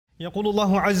يقول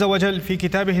الله عز وجل في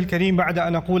كتابه الكريم بعد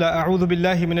أن أقول أعوذ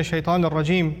بالله من الشيطان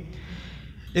الرجيم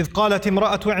إذ قالت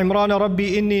امرأة عمران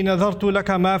ربي إني نذرت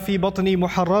لك ما في بطني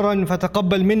محررا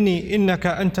فتقبل مني إنك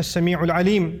أنت السميع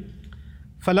العليم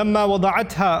فلما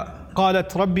وضعتها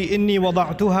قالت ربي إني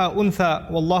وضعتها أنثى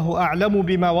والله أعلم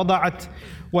بما وضعت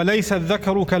وليس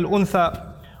الذكر كالأنثى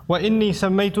وإني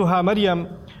سميتها مريم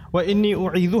وإني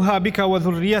أعيذها بك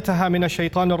وذريتها من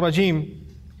الشيطان الرجيم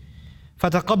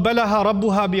فتقبلها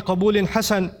ربها بقبول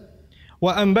حسن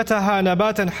وأنبتها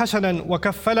نباتا حسنا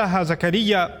وكفلها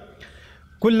زكريا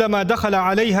كلما دخل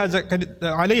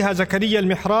عليها زكريا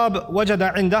المحراب وجد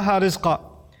عندها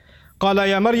رزقا قال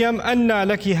يا مريم أنى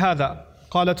لك هذا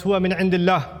قالت هو من عند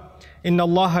الله إن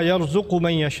الله يرزق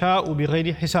من يشاء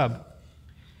بغير حساب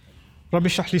رب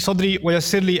اشرح لي صدري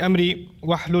ويسر لي أمري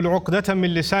واحلل عقدة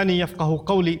من لساني يفقه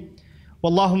قولي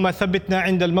واللهم ثبتنا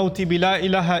عند الموت بلا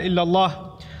إله إلا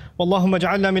الله واللهم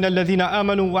اجعلنا من الذين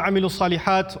آمنوا وعملوا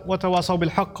الصالحات وتواصوا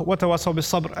بالحق وتواصوا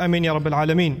بالصبر آمين يا رب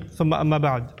العالمين ثم أما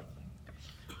بعد.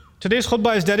 Today's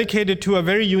khutbah is dedicated to a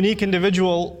very unique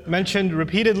individual mentioned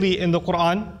repeatedly in the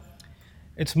Quran.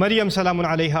 It's Maryam salamun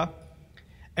alayha.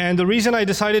 And the reason I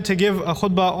decided to give a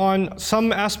khutbah on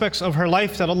some aspects of her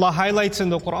life that Allah highlights in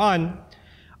the Quran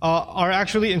are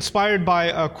actually inspired by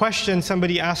a question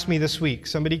somebody asked me this week.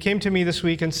 Somebody came to me this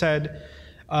week and said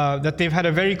that they've had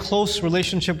a very close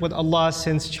relationship with Allah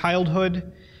since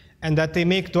childhood and that they've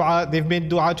made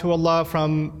dua to Allah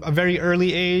from a very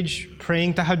early age,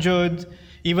 praying tahajjud,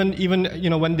 even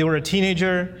when they were a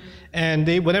teenager, and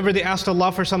whenever they asked Allah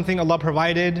for something, Allah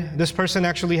provided. This person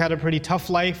actually had a pretty tough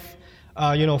life.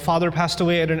 Father passed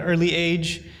away at an early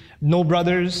age, no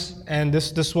brothers, and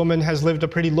this woman has lived a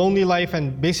pretty lonely life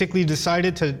and basically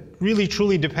decided to really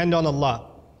truly depend on Allah.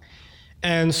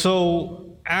 And so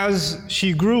as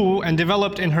she grew and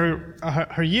developed in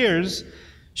her years,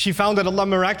 she found that Allah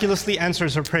miraculously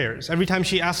answers her prayers. Every time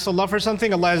she asks Allah for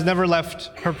something, Allah has never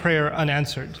left her prayer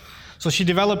unanswered. So she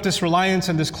developed this reliance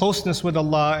and this closeness with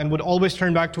Allah and would always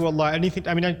turn back to Allah.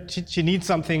 She needs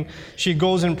something, she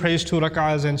goes and prays 2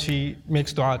 rak'ahs and she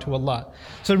makes dua to Allah.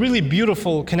 So a really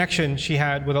beautiful connection she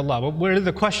had with Allah. But where did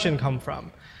the question come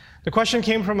from? The question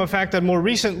came from a fact that more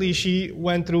recently she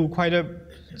went through quite a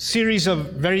series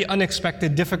of very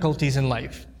unexpected difficulties in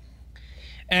life.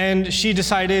 And she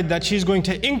decided that she's going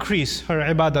to increase her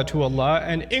ibadah to Allah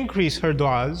and increase her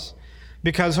du'as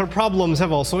because her problems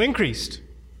have also increased.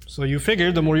 So you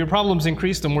figure the more your problems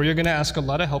increase, the more you're going to ask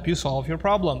Allah to help you solve your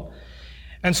problem.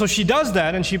 And so she does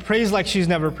that and she prays like she's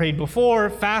never prayed before,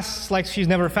 fasts like she's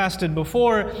never fasted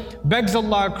before, begs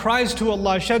Allah, cries to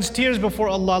Allah, sheds tears before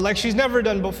Allah like she's never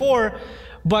done before,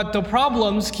 but the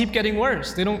problems keep getting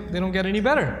worse. They don't get any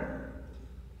better.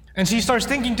 And she starts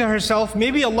thinking to herself,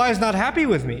 maybe Allah is not happy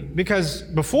with me because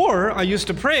before I used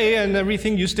to pray and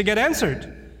everything used to get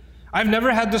answered. I've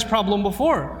never had this problem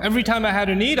before. Every time I had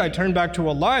a need, I turned back to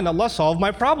Allah and Allah solved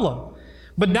my problem.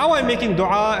 But now I'm making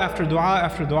dua after dua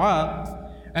after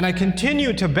dua, and I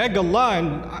continue to beg Allah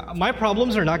and my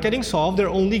problems are not getting solved, they're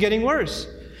only getting worse.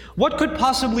 What could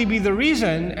possibly be the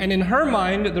reason? And in her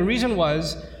mind, the reason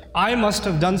was, I must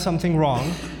have done something wrong.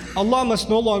 Allah must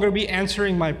no longer be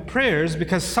answering my prayers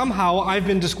because somehow I've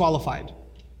been disqualified.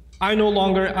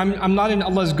 I'm not in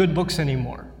Allah's good books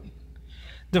anymore.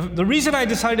 The reason I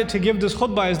decided to give this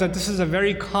khutbah is that this is a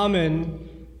very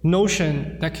common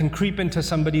notion that can creep into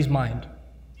somebody's mind.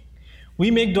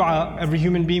 We make dua, every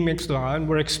human being makes dua, and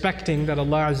we're expecting that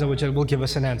Allah Azza wa Jal will give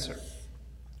us an answer.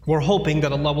 We're hoping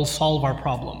that Allah will solve our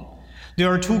problem. There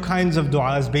are 2 kinds of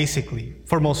duas basically,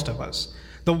 for most of us.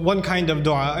 The one kind of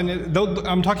dua, and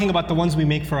I'm talking about the ones we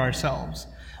make for ourselves.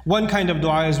 One kind of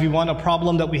dua is we want a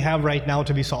problem that we have right now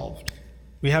to be solved.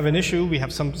 We have an issue, we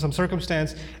have some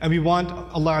circumstance, and we want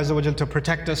Allah Azza wa Jal to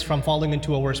protect us from falling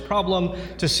into a worse problem,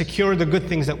 to secure the good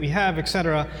things that we have,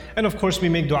 etc. And of course we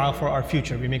make dua for our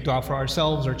future. We make dua for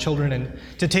ourselves, our children, and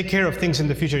to take care of things in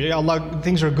the future. Ya Allah,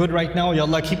 things are good right now, Ya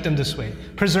Allah, keep them this way.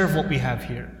 Preserve what we have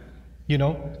here.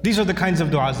 These are the kinds of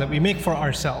duas that we make for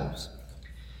ourselves.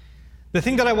 The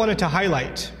thing that I wanted to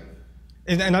highlight,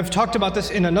 and I've talked about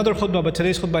this in another khutbah, but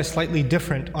today's khutbah is slightly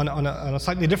different, on a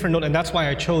slightly different note, and that's why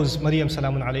I chose Maryam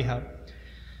salamun alayha.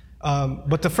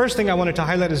 But the first thing I wanted to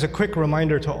highlight is a quick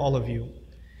reminder to all of you,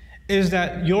 is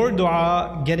that your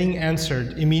dua getting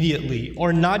answered immediately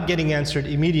or not getting answered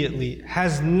immediately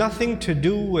has nothing to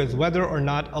do with whether or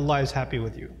not Allah is happy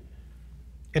with you.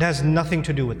 It has nothing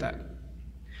to do with that.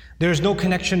 There's no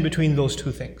connection between those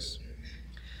 2 things.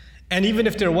 And even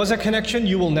if there was a connection,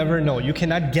 you will never know. You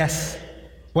cannot guess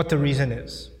what the reason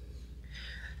is.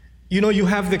 You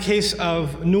have the case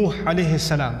of Nuh alayhi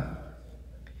salam,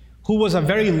 who was a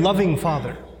very loving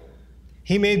father.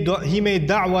 He made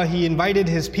da'wah, he invited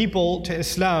his people to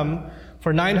Islam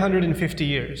for 950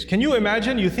 years. Can you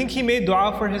imagine? You think he made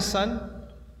dua for his son?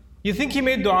 You think he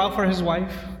made dua for his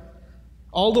wife?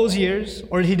 All those years?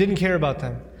 Or he didn't care about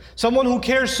them? Someone who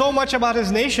cares so much about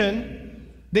his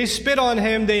nation, they spit on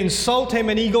him, they insult him,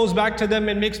 and he goes back to them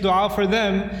and makes dua for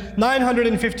them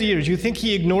 950 years. You think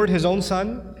he ignored his own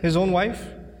son, his own wife?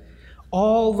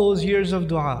 All those years of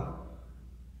dua,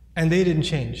 and they didn't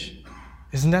change.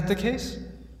 Isn't that the case?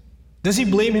 Does he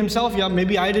blame himself? Yeah,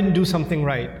 maybe I didn't do something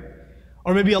right.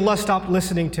 Or maybe Allah stopped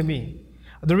listening to me.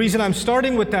 The reason I'm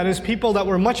starting with that is people that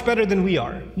were much better than we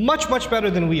are, much better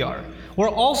than we are,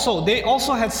 they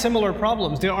also had similar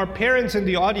problems. There are parents in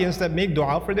the audience that make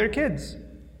dua for their kids.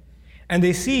 And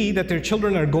they see that their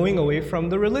children are going away from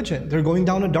the religion. They're going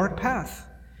down a dark path.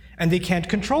 And they can't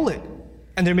control it.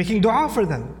 And they're making dua for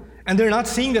them. And they're not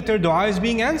seeing that their dua is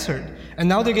being answered. And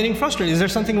now they're getting frustrated. Is there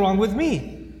something wrong with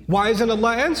me? Why isn't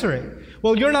Allah answering?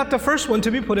 Well, you're not the first one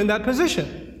to be put in that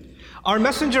position. Our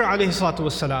Messenger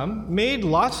ﷺ made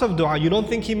lots of dua. You don't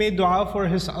think he made dua for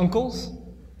his uncles?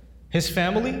 His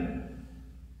family?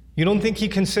 You don't think he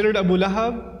considered Abu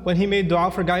Lahab when he made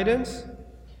dua for guidance?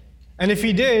 And if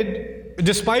he did,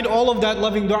 despite all of that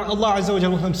loving dua, Allah Azza wa Jalla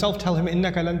will himself tell him,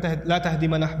 إِنَّكَ لَا تَهْدِي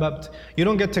مَنْ أَحْبَبْتَ. You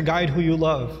don't get to guide who you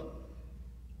love.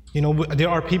 You know, there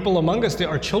are people among us, there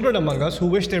are children among us who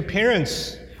wish their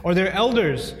parents or their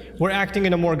elders were acting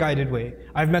in a more guided way.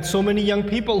 I've met so many young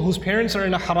people whose parents are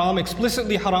in a haram,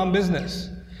 explicitly haram business.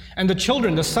 And the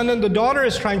children, the son and the daughter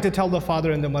is trying to tell the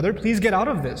father and the mother, please get out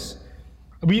of this.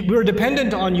 We're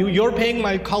dependent on you, you're paying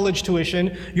my college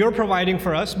tuition, you're providing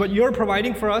for us, but you're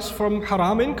providing for us from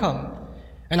haram income.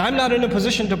 And I'm not in a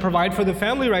position to provide for the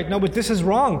family right now, but this is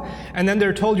wrong. And then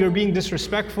they're told you're being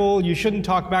disrespectful, you shouldn't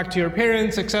talk back to your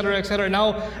parents, etc., etc.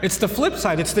 Now, it's the flip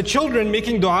side. It's the children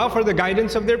making dua for the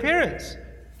guidance of their parents.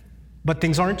 But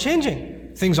things aren't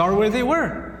changing. Things are where they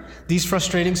were. These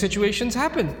frustrating situations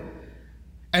happen.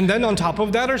 And then on top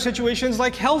of that are situations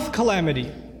like health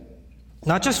calamity.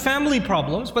 Not just family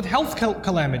problems, but health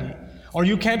calamity. Or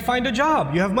you can't find a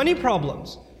job, you have money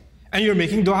problems. And you're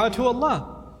making dua to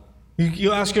Allah.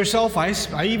 You ask yourself, I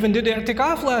even did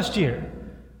i'tikaf last year.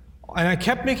 And I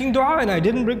kept making dua and I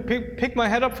didn't pick my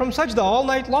head up from sajda all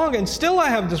night long, and still I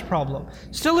have this problem.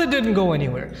 Still it didn't go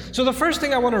anywhere. So the first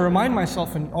thing I want to remind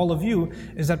myself and all of you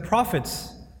is that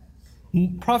prophets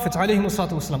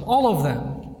ﷺ, all of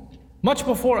them, much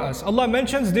before us, Allah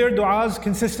mentions their du'as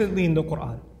consistently in the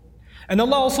Quran. And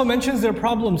Allah also mentions their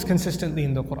problems consistently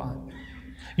in the Quran.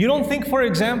 You don't think, for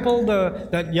example,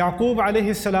 that Yaqub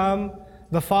alayhi salam,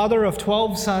 the father of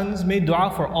 12 sons, made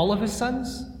dua for all of his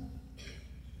sons?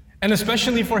 And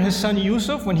especially for his son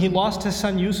Yusuf, when he lost his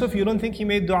son Yusuf, you don't think he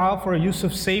made dua for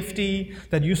Yusuf's safety,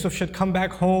 that Yusuf should come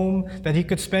back home, that he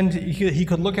could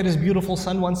look at his beautiful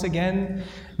son once again?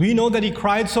 We know that he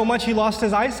cried so much he lost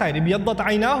his eyesight. Ibiyaddat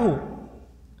aynahu.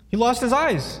 He lost his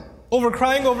eyes over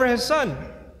crying over his son.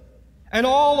 And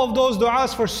all of those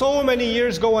du'as for so many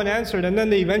years go unanswered, and then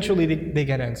they eventually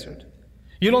get answered.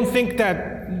 You don't think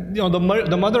that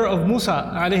the mother of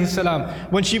Musa alayhi salam,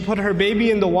 when she put her baby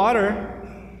in the water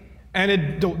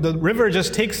and the river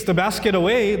just takes the basket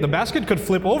away, the basket could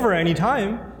flip over any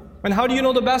time. And how do you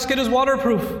know the basket is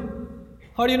waterproof?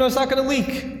 How do you know it's not going to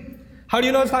leak? How do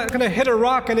you know it's not going to hit a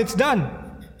rock and it's done?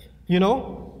 You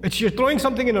know, you're throwing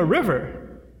something in a river.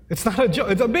 It's not a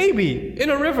joke, it's a baby in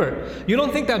a river. You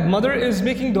don't think that mother is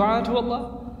making dua to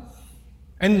Allah?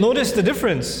 And notice the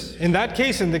difference. In that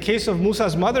case, in the case of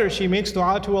Musa's mother, she makes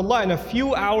dua to Allah, and a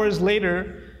few hours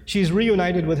later, she's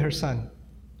reunited with her son.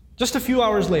 Just a few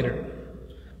hours later.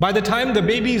 By the time the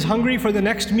baby is hungry for the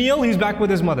next meal, he's back with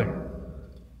his mother.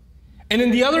 And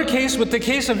in the other case, with the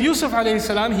case of Yusuf alayhi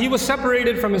salam, he was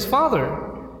separated from his father.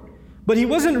 But he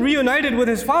wasn't reunited with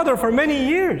his father for many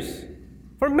years.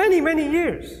 For many, many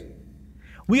years.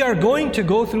 We are going to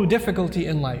go through difficulty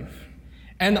in life.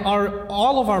 And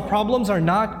all of our problems are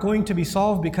not going to be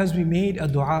solved because we made a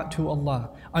dua to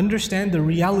Allah. Understand the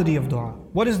reality of dua.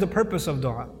 What is the purpose of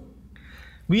dua?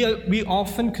 We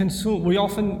often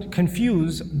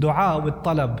confuse dua with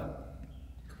talab.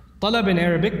 Talab in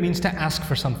Arabic means to ask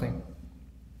for something,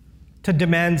 to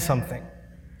demand something.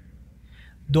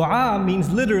 Dua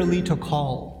means literally to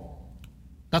call.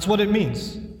 That's what it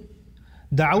means.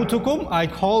 Da'awtukum, I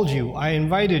called you, I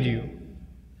invited you.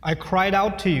 I cried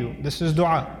out to you. This is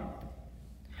dua.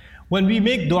 When we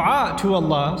make dua to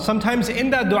Allah, sometimes in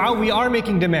that dua we are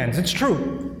making demands. It's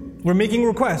true. We're making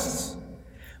requests.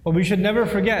 But we should never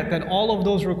forget that all of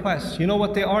those requests, you know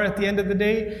what they are at the end of the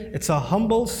day? It's a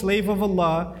humble slave of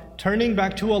Allah turning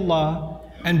back to Allah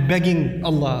and begging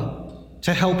Allah.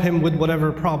 to help him with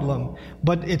whatever problem.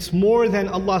 But it's more than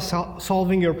Allah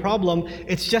solving your problem.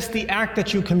 It's just the act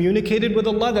that you communicated with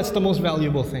Allah that's the most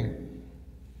valuable thing.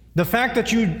 The fact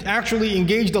that you actually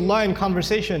engaged Allah in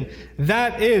conversation,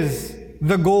 that is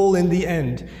the goal in the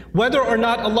end. Whether or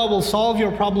not Allah will solve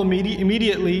your problem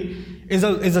immediately is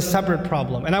a separate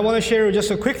problem. And I want to share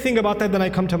just a quick thing about that, then I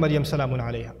come to Maryam salamun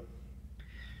alayha.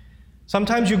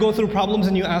 Sometimes you go through problems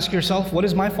and you ask yourself, what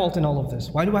is my fault in all of this?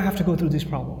 Why do I have to go through these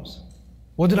problems?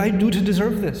 What did I do to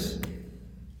deserve this?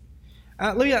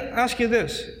 Let me ask you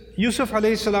this. Yusuf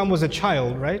alayhi salam was a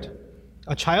child, right?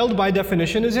 A child by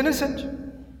definition is innocent.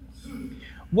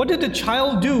 What did the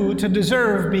child do to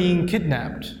deserve being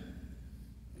kidnapped?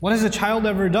 What has a child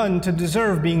ever done to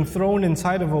deserve being thrown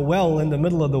inside of a well in the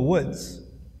middle of the woods?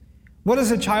 What has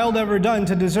a child ever done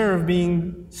to deserve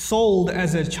being sold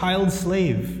as a child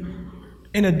slave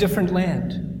in a different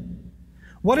land?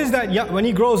 What is that, when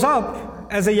he grows up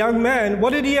as a young man,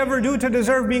 what did he ever do to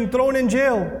deserve being thrown in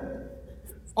jail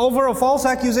over a false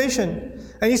accusation?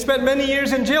 And he spent many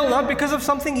years in jail, not because of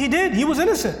something he did. He was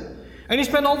innocent. And he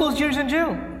spent all those years in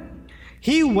jail.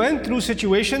 He went through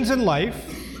situations in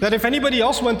life that if anybody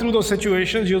else went through those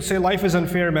situations, you'll say, life is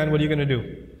unfair, man, what are you going to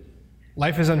do?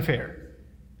 Life is unfair,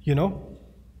 you know?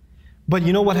 But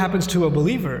you know what happens to a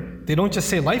believer? They don't just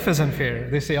say life is unfair,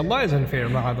 they say Allah is unfair,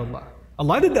 ma'adallah.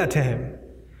 Allah did that to him.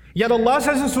 Yet Allah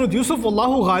says in Surah Yusuf,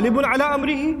 Wallahu ghalibun ala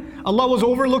amrihi. Allah was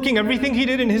overlooking everything he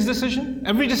did in his decision.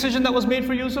 Every decision that was made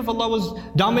for Yusuf, Allah was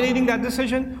dominating that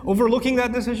decision, overlooking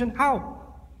that decision. How?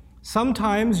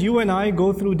 Sometimes you and I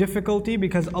go through difficulty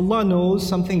because Allah knows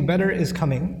something better is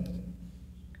coming.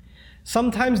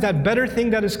 Sometimes that better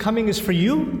thing that is coming is for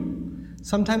you.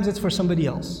 Sometimes it's for somebody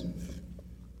else.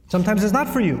 Sometimes it's not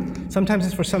for you. Sometimes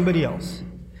it's for somebody else.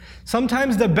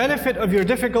 Sometimes the benefit of your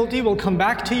difficulty will come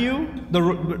back to you, the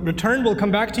return will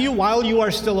come back to you while you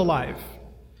are still alive.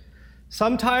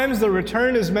 Sometimes the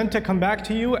return is meant to come back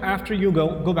to you after you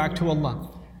go back to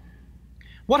Allah.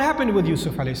 What happened with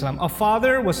Yusuf alayhi salam? A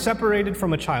father was separated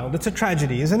from a child. It's a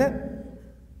tragedy, isn't it?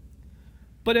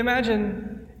 But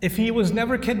imagine if he was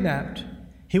never kidnapped,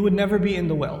 he would never be in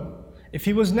the well. If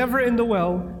he was never in the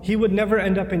well, he would never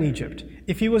end up in Egypt.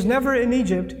 If he was never in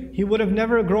Egypt, he would have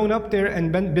never grown up there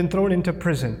and been thrown into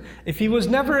prison. If he was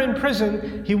never in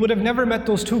prison, he would have never met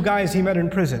those two guys he met in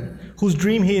prison, whose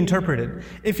dream he interpreted.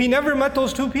 If he never met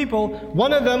those two people,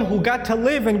 one of them who got to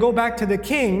live and go back to the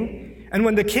king, and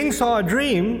when the king saw a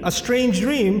dream, a strange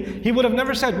dream, he would have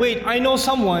never said, wait, I know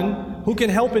someone who can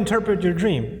help interpret your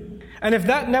dream. And if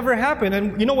that never happened,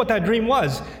 and you know what that dream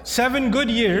was? 7 good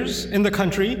years in the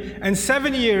country, and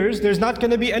 7 years there's not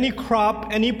going to be any crop,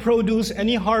 any produce,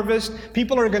 any harvest.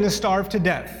 People are going to starve to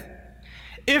death.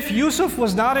 If Yusuf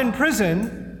was not in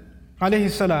prison,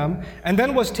 alayhi salam, and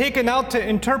then was taken out to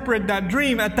interpret that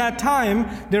dream at that time,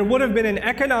 there would have been an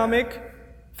economic,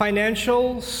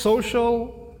 financial,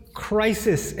 social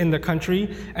crisis in the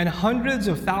country, and hundreds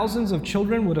of thousands of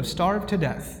children would have starved to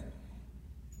death.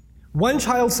 One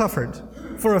child suffered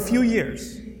for a few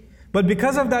years. But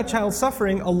because of that child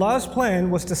suffering, Allah's plan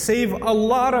was to save a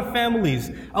lot of families,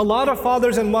 a lot of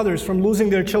fathers and mothers from losing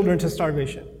their children to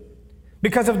starvation.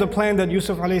 Because of the plan that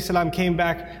Yusuf alayhi salam came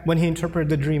back when he interpreted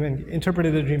the dream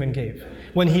and gave,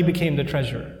 when he became the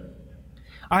treasurer.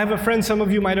 I have a friend, some of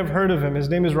you might have heard of him. His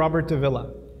name is Robert de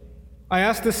Villa. I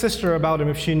asked his sister about him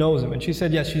if she knows him, and she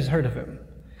said yes, she's heard of him.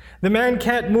 The man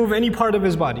can't move any part of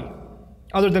his body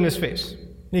other than his face.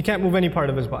 He can't move any part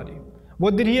of his body.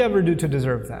 What did he ever do to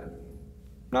deserve that?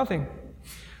 Nothing.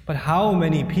 But how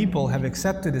many people have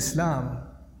accepted Islam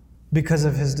because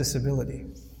of his disability?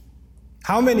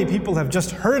 How many people have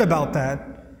just heard about that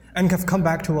and have come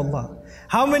back to Allah?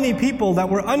 How many people that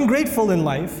were ungrateful in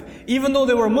life, even though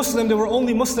they were Muslim, they were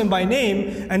only Muslim by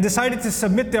name, and decided to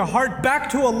submit their heart back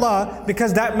to Allah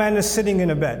because that man is sitting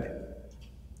in a bed?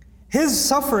 His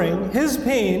suffering, his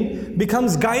pain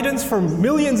becomes guidance for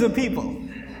millions of people.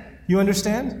 You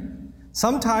understand?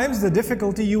 Sometimes the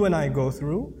difficulty you and I go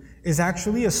through is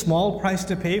actually a small price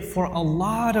to pay for a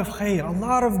lot of khair, a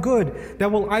lot of good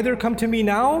that will either come to me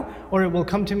now or it will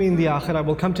come to me in the akhirah,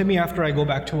 will come to me after I go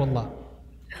back to Allah.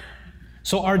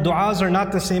 So our du'as are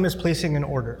not the same as placing an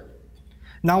order.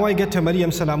 Now I get to Maryam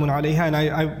salamun alayha, and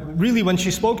I really, when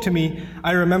she spoke to me,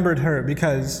 I remembered her,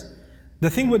 because the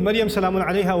thing with Maryam salamun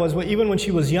alayha was, even when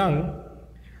she was young,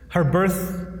 her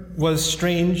birth was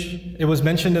strange. It was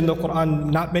mentioned in the Quran.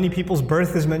 Not many people's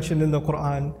birth is mentioned in the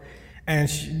Quran. And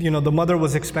she, the mother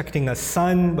was expecting a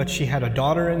son, but she had a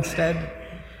daughter instead.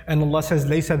 And Allah says,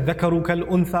 "Laysa dhakaru kal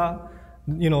untha,"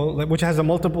 which has a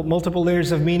multiple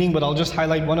layers of meaning. But I'll just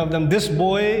highlight one of them. This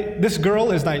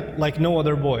girl is like no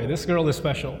other boy. This girl is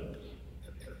special.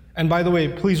 And by the way,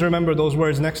 please remember those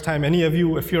words next time. Any of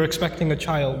you, if you're expecting a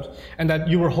child and that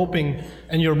you were hoping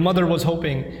and your mother was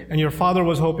hoping and your father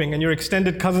was hoping and your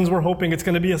extended cousins were hoping it's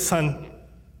going to be a son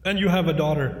and you have a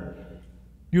daughter,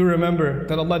 you remember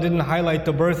that Allah didn't highlight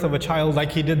the birth of a child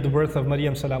like He did the birth of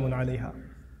Maryam salamun alayha.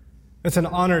 It's an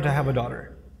honor to have a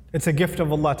daughter. It's a gift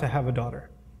of Allah to have a daughter.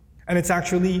 And it's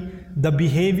actually the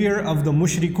behavior of the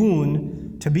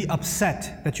mushrikun to be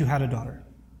upset that you had a daughter.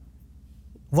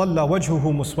 ظَلَّ وَجْهُهُ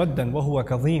مُسْوَدًّا وَهُوَ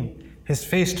كَظِيمٌ. His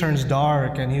face turns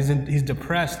dark and he's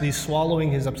depressed. He's swallowing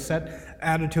his upset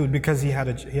attitude because he had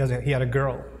a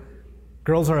girl.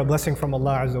 Girls are a blessing from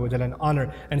Allah Azza wa Jalla, an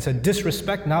honor. And it's a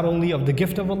disrespect not only of the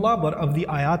gift of Allah, but of the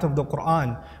ayat of the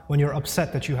Quran when you're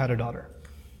upset that you had a daughter.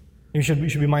 You should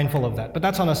be mindful of that. But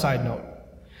that's on a side note.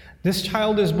 This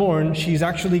child is born, she's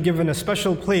actually given a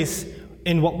special place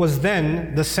in what was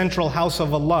then the central house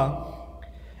of Allah.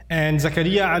 And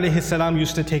Zakaria alayhi salam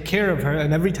used to take care of her,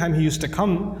 and every time he used to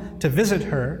come to visit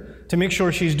her to make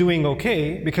sure she's doing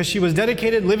okay, because she was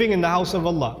dedicated living in the house of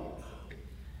Allah.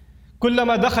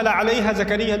 كُلَّمَا دَخَلَ عَلَيْهَا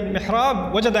زَكَرِيَّا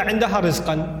الْمِحْرَابِ وَجَدَ عِنْدَهَا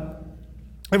رِزْقًا.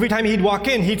 Every time he'd walk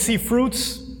in, he'd see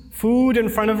fruits, food in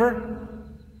front of her,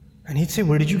 and he'd say,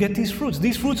 "Where did you get these fruits?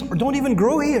 These fruits don't even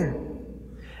grow here.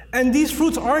 And these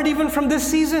fruits aren't even from this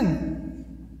season.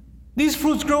 These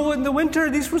fruits grow in the winter,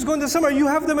 these fruits grow in the summer. You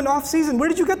have them in off season. Where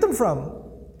did you get them from?"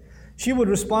 She would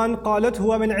respond, قَالَتْ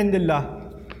هُوَ مِنْ عِنْدِ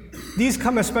اللَّهِ. These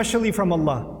come especially from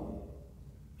Allah.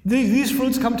 These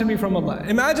fruits come to me from Allah.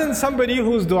 Imagine somebody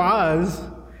whose du'as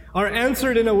are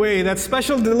answered in a way that's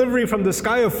special delivery from the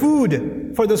sky of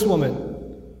food for this woman.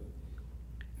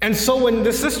 And so when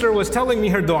this sister was telling me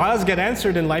her du'as get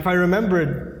answered in life, I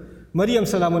remembered Maryam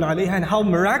salamun alayha and how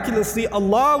miraculously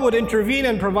Allah would intervene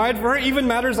and provide for her even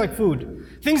matters like food.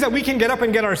 Things that we can get up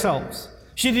and get ourselves.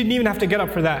 She didn't even have to get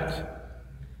up for that.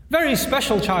 Very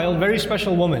special child, very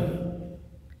special woman.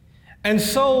 And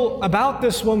so about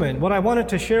this woman, what I wanted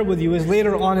to share with you is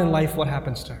later on in life what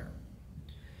happens to her.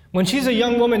 When she's a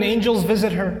young woman, angels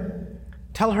visit her,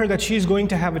 tell her that she's going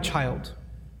to have a child.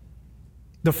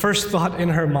 The first thought in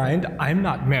her mind, I'm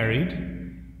not married.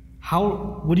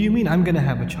 What do you mean I'm going to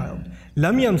have a child?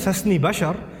 لَمْ يَمْسَسْنِي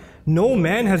بَشَرٌ. No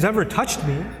man has ever touched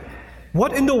me.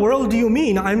 What in the world do you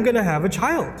mean I'm going to have a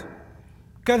child?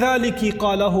 كَذَلِكِ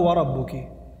قَالَهُ وَرَبُّكِ.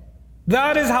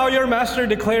 That is how your master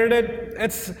declared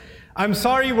it. I'm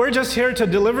sorry, we're just here to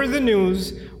deliver the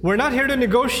news. We're not here to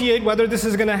negotiate whether this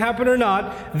is going to happen or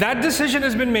not. That decision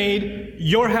has been made.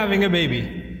 You're having a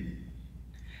baby.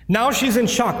 Now she's in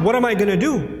shock. What am I going to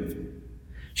do?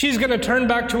 She's going to turn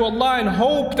back to Allah and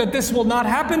hope that this will not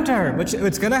happen to her. But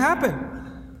it's going to happen.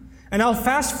 And I'll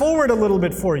fast forward a little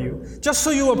bit for you, just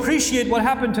so you appreciate what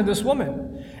happened to this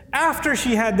woman. After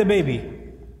she had the baby,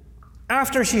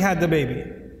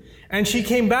 and she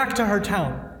came back to her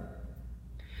town,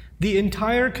 the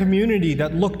entire community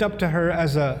that looked up to her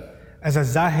as a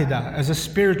zahida, as a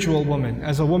spiritual woman,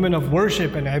 as a woman of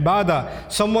worship and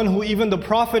ibadah, someone who even the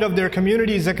prophet of their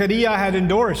community, Zakaria, had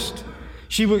endorsed.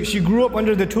 She grew up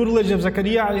under the tutelage of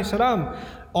Zakaria alayhi salam.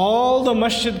 All the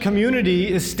masjid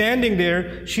community is standing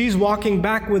there. She's walking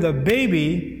back with a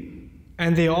baby,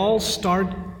 and they all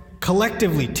start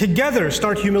collectively, together,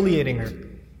 start humiliating her.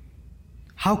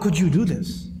 How could you do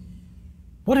this?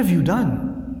 What have you done?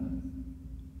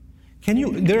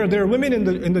 There are women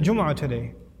in the Jumu'ah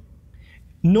today.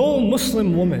 No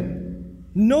Muslim woman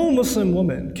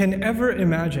can ever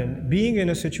imagine being in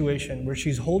a situation where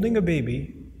she's holding a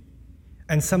baby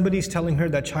and somebody's telling her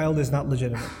that child is not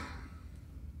legitimate.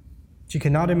 She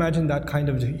cannot imagine that kind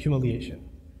of humiliation.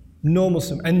 No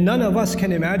Muslim. And none of us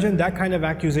can imagine that kind of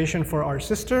accusation for our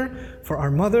sister, for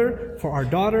our mother, for our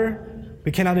daughter.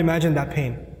 We cannot imagine that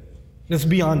pain. It's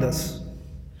beyond us.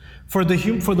 For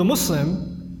the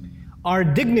Muslim, our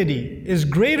dignity is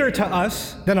greater to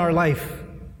us than our life.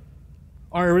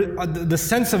 The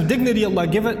sense of dignity Allah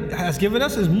has given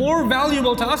us is more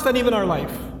valuable to us than even our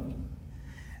life.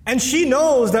 And she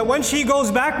knows that when she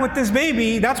goes back with this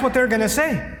baby, that's what they're going to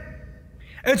say.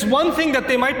 It's one thing that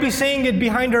they might be saying it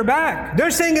behind her back. They're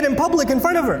saying it in public, in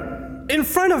front of her. In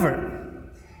front of her.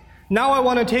 Now I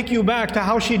want to take you back to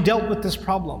how she dealt with this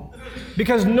problem.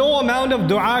 Because no amount of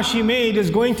dua she made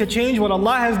is going to change what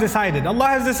Allah has decided. Allah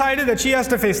has decided that she has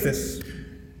to face this.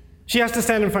 She has to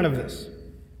stand in front of this.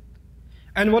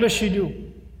 And what does she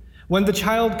do? When the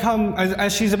child comes,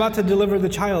 as she's about to deliver the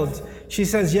child, she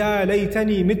says, "Ya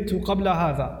laytani mittu qabla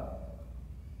hadha."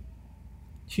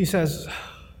 She says,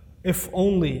 if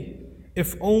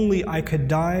only I could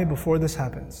die before this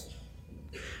happens.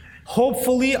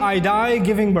 Hopefully I die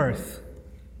giving birth.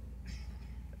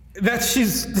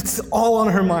 It's all on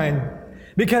her mind.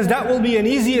 because that will be an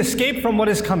easy escape from what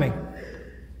is coming.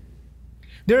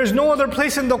 There is no other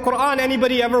place in the Quran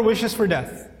anybody ever wishes for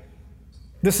death.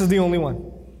 This is the only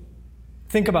one.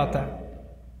 Think about that.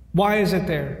 Why is it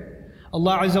there?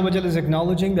 Allah Azza wa Jalla is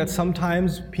acknowledging that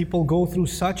sometimes people go through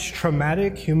such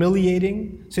traumatic,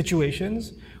 humiliating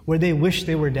situations where they wish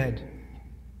they were dead.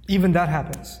 Even that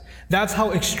happens. That's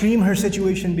how extreme her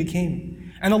situation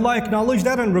became. And Allah acknowledged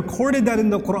that and recorded that in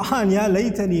the Quran. Ya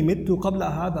laytani mittu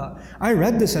qabla hada. I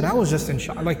read this and I was just in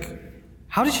shock. Like,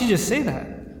 how did she just say that?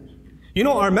 You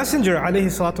know, our Messenger alayhi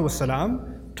salatu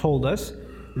wasalam told us,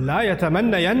 La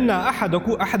yatamannayanna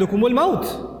ahadukumul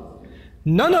maut.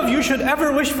 None of you should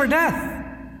ever wish for death.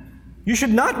 You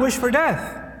should not wish for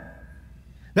death.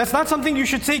 That's not something you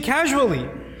should say casually.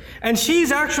 And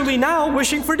she's actually now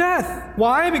wishing for death.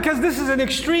 Why? Because this is an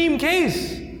extreme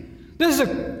case. This is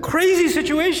a crazy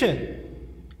situation.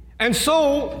 And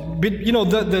so, you know,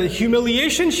 the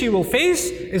humiliation she will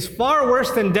face is far worse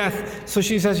than death. So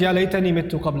she says, Ya laytani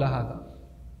mittu qabla hada.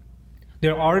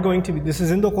 There are going to be, this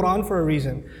is in the Quran for a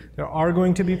reason, there are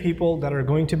going to be people that are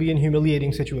going to be in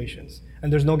humiliating situations.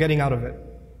 And there's no getting out of it.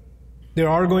 There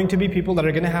are going to be people that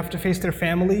are going to have to face their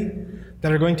family,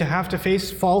 that are going to have to face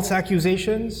false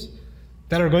accusations,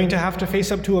 that are going to have to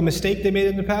face up to a mistake they made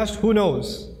in the past. Who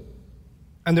knows?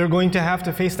 And they're going to have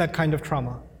to face that kind of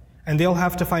trauma. And they'll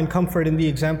have to find comfort in the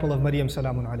example of Maryam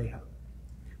salamun alayha.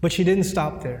 But she didn't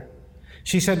stop there.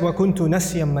 She said, وَكُنْتُ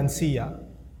نَسْيًا مَنْسِيًّا.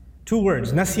 2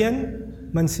 words,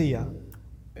 Nasyan, Mansiya.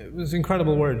 It was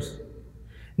incredible words.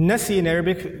 Nasi in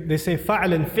Arabic, they say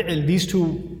fa'al and fi'il, these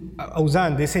two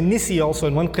awzan. They say nisi also.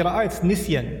 In one qira'ah it's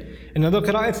nisyan. In another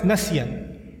qira'ah it's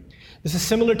nasyan. This is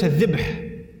similar to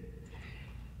dhibh.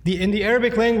 In the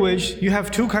Arabic language, you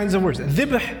have 2 kinds of words,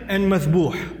 dhibh and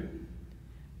mathbuh.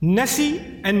 Nasi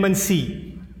and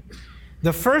mansi.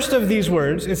 The first of these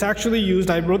words is actually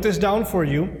used, I wrote this down for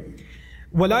you,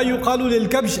 وَلَا يُقَالُ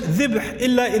لِلْكَبْشِ ذِبْحِ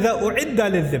إِلَّا إِذَا أُعِدَّ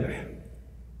لِلذِّبْحِ.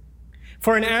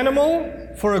 For an animal,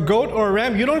 for a goat or a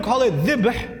ram, you don't call it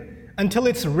dhibh until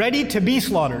it's ready to be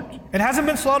slaughtered. It hasn't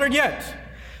been slaughtered yet.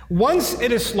 Once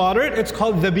it is slaughtered, it's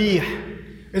called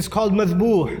dhabih. It's called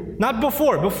madhbuh. Not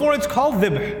before. Before it's called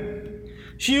dhibh.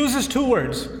 She uses 2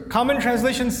 words. Common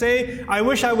translations say, I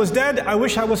wish I was dead, I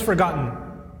wish I was forgotten.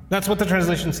 That's what the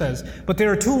translation says. But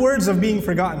there are 2 words of being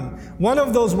forgotten. One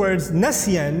of those words,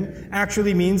 nasyan,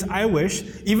 actually means I wish,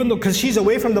 even though, because she's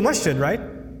away from the masjid, right?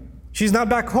 She's not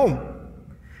back home.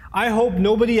 I hope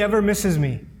nobody ever misses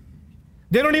me.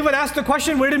 They don't even ask the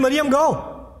question, where did Maryam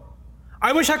go?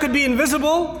 I wish I could be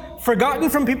invisible, forgotten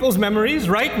from people's memories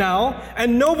right now,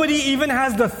 and nobody even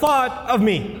has the thought of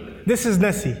me. This is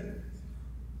nasi.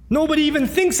 Nobody even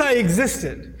thinks I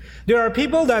existed. There are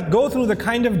people that go through the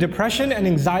kind of depression and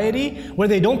anxiety where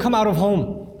they don't come out of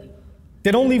home.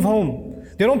 They don't leave home.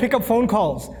 They don't pick up phone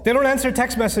calls. They don't answer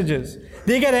text messages.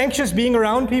 They get anxious being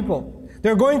around people.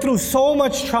 They're going through so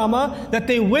much trauma that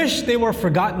they wish they were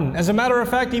forgotten. As a matter of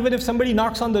fact, even if somebody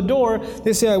knocks on the door,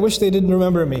 they say, I wish they didn't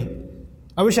remember me.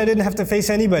 I wish I didn't have to face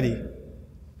anybody.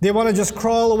 They want to just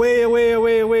crawl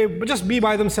away, but just be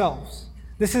by themselves.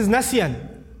 This is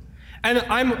nasyan.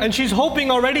 And she's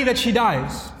hoping already that she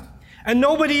dies. And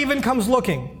nobody even comes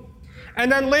looking.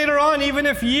 And then later on, even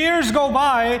if years go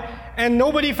by and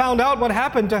nobody found out what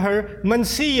happened to her,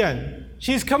 mansiyan.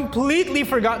 She's completely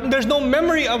forgotten. There's no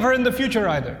memory of her in the future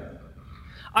either.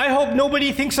 I hope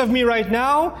nobody thinks of me right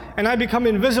now and I become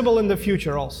invisible in the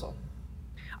future also.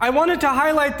 I wanted to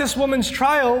highlight this woman's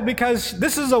trial because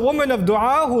this is a woman of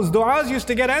dua whose duas used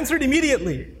to get answered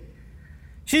immediately.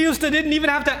 She didn't even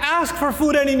have to ask for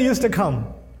food and it used to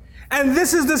come. And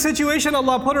this is the situation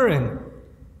Allah put her in.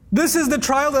 This is the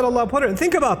trial that Allah put her in.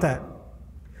 Think about that.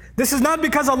 This is not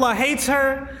because Allah hates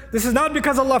her. This is not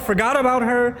because Allah forgot about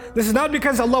her. This is not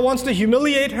because Allah wants to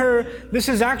humiliate her. This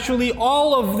is actually,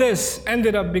 all of this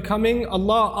ended up becoming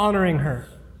Allah honoring her.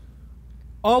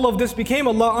 All of this became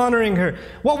Allah honoring her.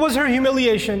 What was her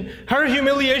humiliation? Her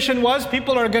humiliation was,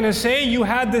 people are going to say, you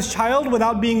had this child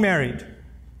without being married.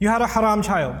 You had a haram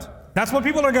child. That's what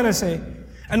people are going to say.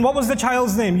 And what was the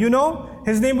child's name? You know?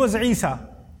 His name was Isa.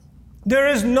 There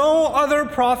is no other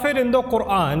prophet in the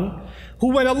Quran who,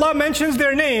 when Allah mentions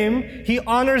their name, He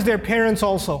honors their parents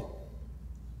also.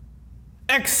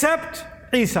 Except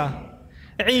Isa.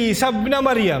 Isa ibn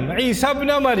Maryam, Isa ibn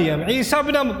Maryam, Isa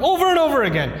ibn, over and over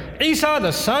again. Isa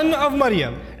the son of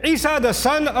Maryam, Isa the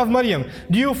son of Maryam.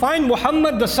 Do you find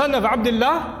Muhammad the son of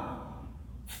Abdullah?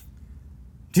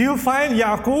 Do you find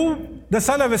Yaqub the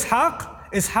son of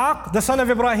Ishaq? Ishaq the son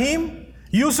of Ibrahim?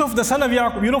 Yusuf the son of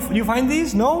Yaqub? You find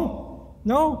these? No.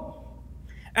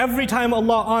 Every time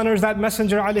Allah honors that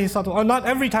messenger, alayhi salatu, or not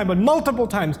every time, but multiple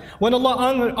times, when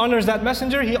Allah honors that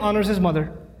messenger, He honors his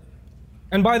mother.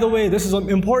 And by the way, this is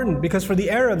important because for the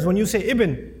Arabs, when you say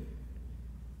Ibn,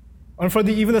 or for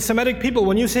even the Semitic people,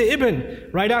 when you say Ibn,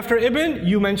 right after Ibn,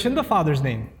 you mention the father's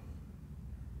name.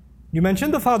 You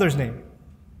mention the father's name.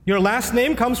 Your last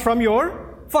name comes from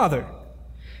your father.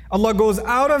 Allah goes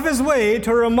out of His way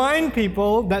to remind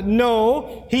people that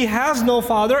no, He has no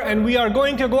father, and we are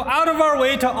going to go out of our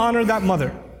way to honor that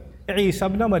mother. Isa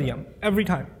ibn Maryam, every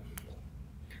time.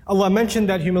 Allah mentioned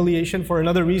that humiliation for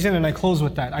another reason, and I close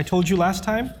with that. I told you last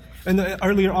time, and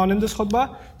earlier on in this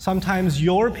khutbah, sometimes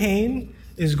your pain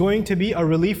is going to be a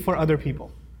relief for other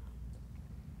people.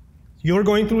 You're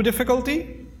going through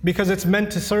difficulty because it's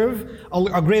meant to serve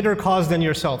a greater cause than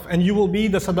yourself, and you will be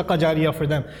the sadaqah jariyah for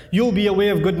them. You'll be a way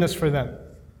of goodness for them.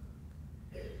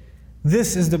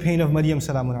 This is the pain of Maryam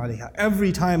salamun alayha.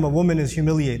 Every time a woman is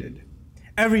humiliated,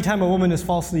 every time a woman is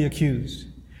falsely accused,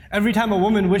 every time a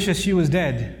woman wishes she was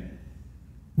dead,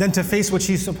 then to face what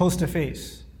she's supposed to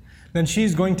face, then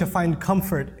she's going to find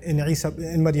comfort in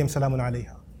Maryam salamun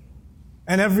alayha.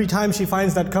 And every time she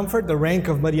finds that comfort, the rank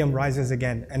of Maryam rises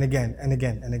again and again and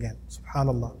again and again.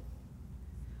 SubhanAllah.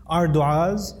 Our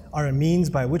du'as are a means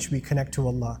by which we connect to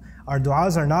Allah. Our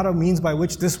du'as are not a means by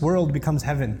which this world becomes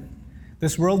heaven.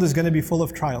 This world is going to be full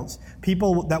of trials.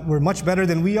 People that were much better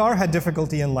than we are had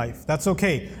difficulty in life. That's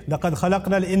okay. لَقَدْ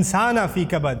خَلَقْنَا الْإِنسَانَ فِي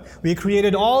كَبَدٍ. We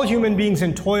created all human beings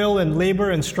in toil and labor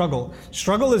and struggle.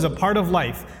 Struggle is a part of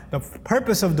life. The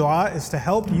purpose of dua is to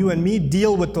help you and me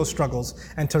deal with those struggles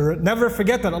and to never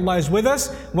forget that Allah is with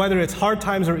us, whether it's hard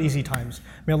times or easy times.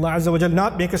 May Allah Azza wa Jal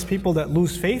not make us people that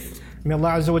lose faith. May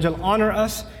Allah Azza wa Jal honor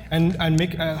us and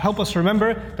help us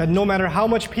remember that no matter how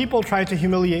much people try to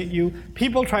humiliate you,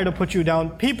 people try to put you down,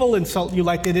 people insult you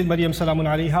like they did Maryam salamun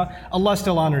alayha, Allah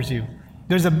still honors you.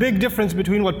 There's a big difference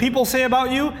between what people say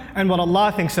about you and what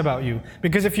Allah thinks about you.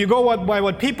 Because if you go by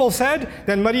what people said,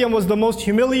 then Maryam was the most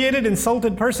humiliated,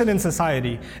 insulted person in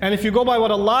society. And if you go by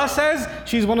what Allah says,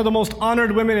 she's one of the most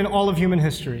honored women in all of human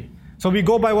history. So we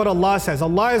go by what Allah says.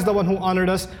 Allah is the one who honored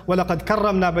us. وَلَقَدْ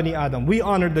كَرَّمْنَا بَنِي آدَمَ. We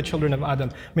honored the children of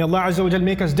Adam. May Allah Azza wa Jal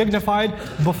make us dignified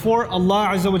before Allah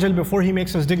Azza wa Jal, before He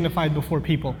makes us dignified before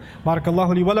people.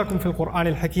 Barakallahu li wa lakum fil Qur'an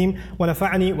al-Hakim wa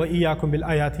nafa'ani wa iyyakum bil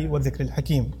ayati wa dhikr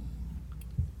al-Hakim.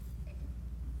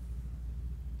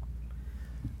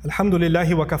 الحمد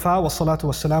لله وكفى والصلاة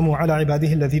والسلام على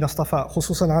عباده الذين اصطفى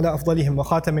خصوصا على أفضلهم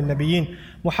وخاتم النبيين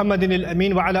محمد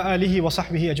الأمين وعلى آله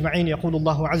وصحبه أجمعين. يقول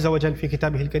الله عز وجل في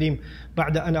كتابه الكريم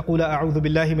بعد أن أقول أعوذ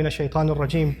بالله من الشيطان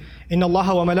الرجيم إن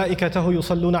الله وملائكته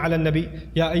يصلون على النبي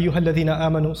يا أيها الذين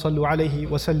آمنوا صلوا عليه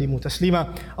وسلموا تسليما.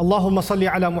 اللهم صل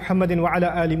على محمد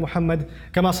وعلى آل محمد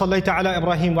كما صليت على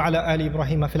إبراهيم وعلى آل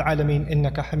إبراهيم في العالمين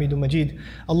إنك حميد مجيد.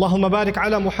 اللهم بارك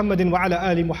على محمد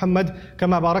وعلى آل محمد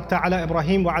كما باركت على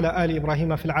إبراهيم وعلى آل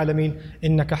إبراهيم في العالمين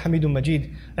إنك حميد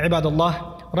مجيد. عباد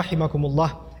الله رحمكم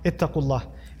الله اتقوا الله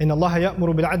إن الله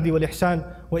يأمر بالعدل والإحسان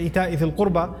وإيتاء ذي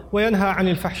القربى وينهى عن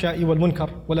الفحشاء والمنكر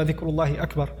ولذكر الله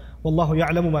أكبر والله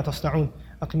يعلم ما تصنعون.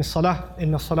 أقم الصلاة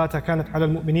إن الصلاة كانت على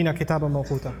المؤمنين كتابا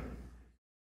موقوتا.